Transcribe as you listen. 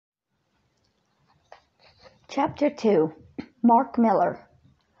Chapter 2. Mark Miller.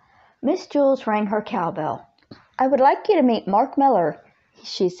 Miss Jules rang her cowbell. "I would like you to meet Mark Miller,"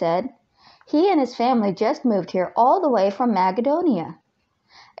 she said. "He and his family just moved here all the way from Macedonia."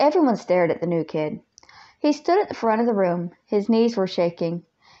 Everyone stared at the new kid. He stood at the front of the room. His knees were shaking.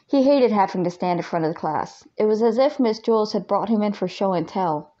 He hated having to stand in front of the class. It was as if Miss Jules had brought him in for show and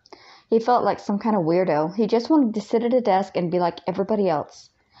tell. He felt like some kind of weirdo. He just wanted to sit at a desk and be like everybody else.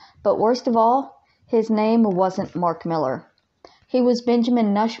 But worst of all, his name wasn't Mark Miller. He was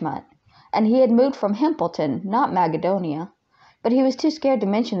Benjamin Nushmut, and he had moved from Hempleton, not Macedonia. But he was too scared to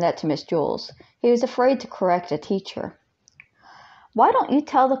mention that to Miss Jules. He was afraid to correct a teacher. "Why don't you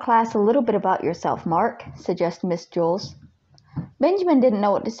tell the class a little bit about yourself, Mark?" suggested Miss Jules. Benjamin didn't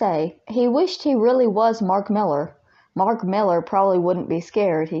know what to say. He wished he really was Mark Miller. Mark Miller probably wouldn't be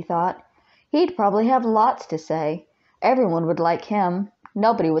scared, he thought. He'd probably have lots to say. Everyone would like him.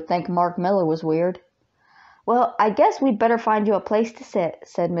 Nobody would think Mark Miller was weird. "Well, I guess we'd better find you a place to sit,"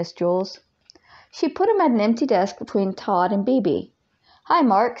 said Miss Jules. She put him at an empty desk between Todd and Bebe. "Hi,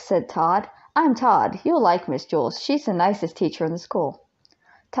 Mark," said Todd. "I'm Todd. You'll like Miss Jules. She's the nicest teacher in the school."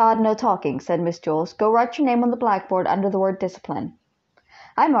 "Todd, no talking," said Miss Jules. "Go write your name on the blackboard under the word discipline."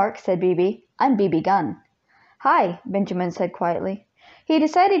 "Hi, Mark," said Bebe. "I'm Bebe Gunn." "Hi," Benjamin said quietly. He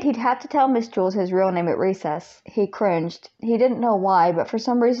decided he'd have to tell Miss Jules his real name at recess. He cringed. He didn't know why, but for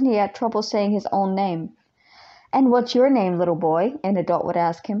some reason he had trouble saying his own name. "And what's your name, little boy?" an adult would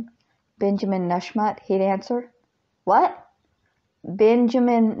ask him. "Benjamin Nushmut," he'd answer. "What?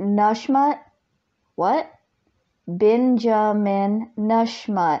 Benjamin Nushmut? What? Benjamin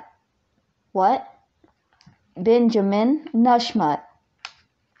Nushmut. What? Benjamin Nushmut.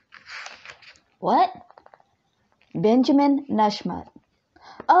 What? Benjamin Nushmut.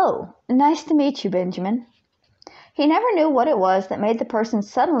 Oh, nice to meet you, Benjamin." He never knew what it was that made the person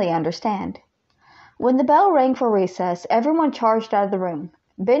suddenly understand. When the bell rang for recess, everyone charged out of the room.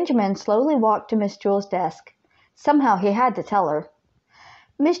 Benjamin slowly walked to Miss Jules' desk. Somehow he had to tell her.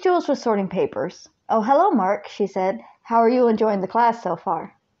 Miss Jules was sorting papers. "Oh, hello, Mark," she said. "How are you enjoying the class so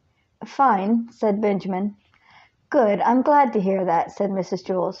far?" "Fine," said Benjamin. "Good, I'm glad to hear that," said Mrs.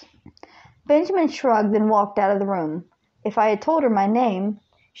 Jules. Benjamin shrugged and walked out of the room. If I had told her my name,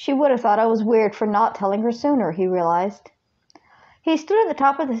 she would have thought I was weird for not telling her sooner, he realized. He stood at the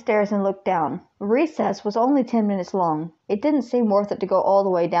top of the stairs and looked down. Recess was only 10 minutes long. It didn't seem worth it to go all the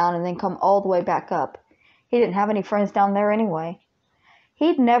way down and then come all the way back up. He didn't have any friends down there anyway. He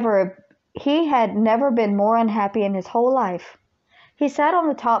had never been more unhappy in his whole life. He sat on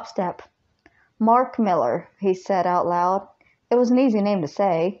the top step. "Mark Miller," he said out loud. It was an easy name to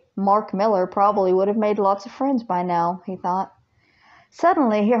say. Mark Miller probably would have made lots of friends by now, he thought.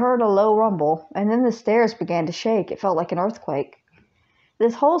 Suddenly he heard a low rumble, and then the stairs began to shake. It felt like an earthquake.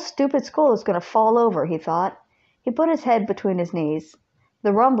 This whole stupid school is going to fall over, he thought. He put his head between his knees.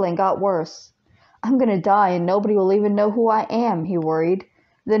 The rumbling got worse. "I'm going to die and nobody will even know who I am," he worried.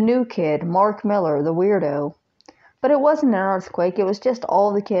 The new kid, Mark Miller, the weirdo. But it wasn't an earthquake. It was just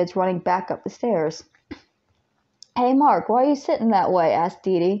all the kids running back up the stairs. "Hey, Mark, why are you sitting that way?" asked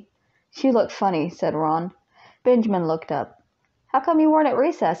Dee Dee. "She looked funny," said Ron. Benjamin looked up. "How come you weren't at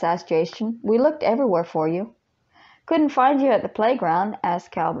recess?" asked Jason. "We looked everywhere for you." "Couldn't find you at the playground,"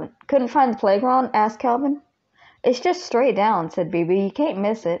 asked Calvin. "Couldn't find the playground?" asked Calvin. "It's just straight down," said Bebe. "You can't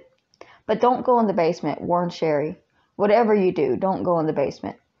miss it." "But don't go in the basement," warned Sherry. "Whatever you do, don't go in the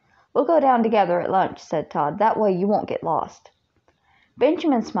basement." "We'll go down together at lunch," said Todd. "That way you won't get lost."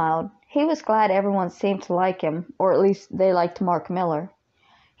 Benjamin smiled. He was glad everyone seemed to like him, or at least they liked Mark Miller.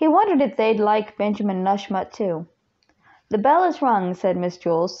 He wondered if they'd like Benjamin Nushmut too. "The bell is rung," said Miss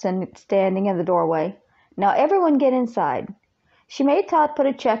Jules, standing in the doorway. "Now everyone get inside." She made Todd put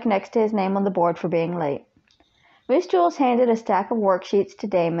a check next to his name on the board for being late. Miss Jules handed a stack of worksheets to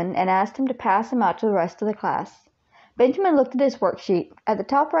Damon and asked him to pass them out to the rest of the class. Benjamin looked at his worksheet. At the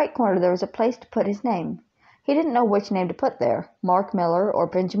top right corner there was a place to put his name. He didn't know which name to put there, Mark Miller or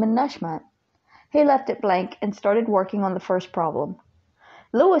Benjamin Nushmut. He left it blank and started working on the first problem.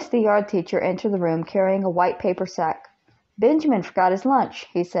 Louis, the yard teacher, entered the room carrying a white paper sack. "Benjamin forgot his lunch,"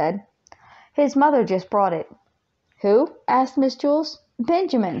 he said. "His mother just brought it." "Who?" asked Miss Jules.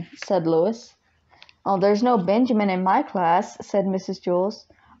 "Benjamin," said Louis. "Oh, there's no Benjamin in my class," said Mrs. Jules.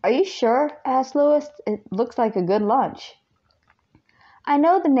 "Are you sure?" asked Louis. "It looks like a good lunch." "I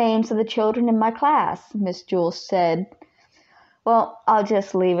know the names of the children in my class," Miss Jules said. "Well, I'll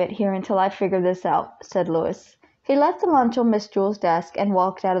just leave it here until I figure this out," said Louis. He left the lunch on Miss Jules' desk and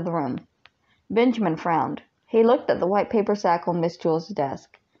walked out of the room. Benjamin frowned. He looked at the white paper sack on Miss Jules'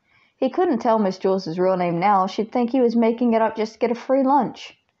 desk. He couldn't tell Miss Jules' real name now. She'd think he was making it up just to get a free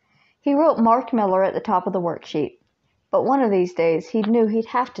lunch. He wrote Mark Miller at the top of the worksheet, but one of these days he knew he'd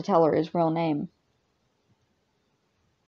have to tell her his real name.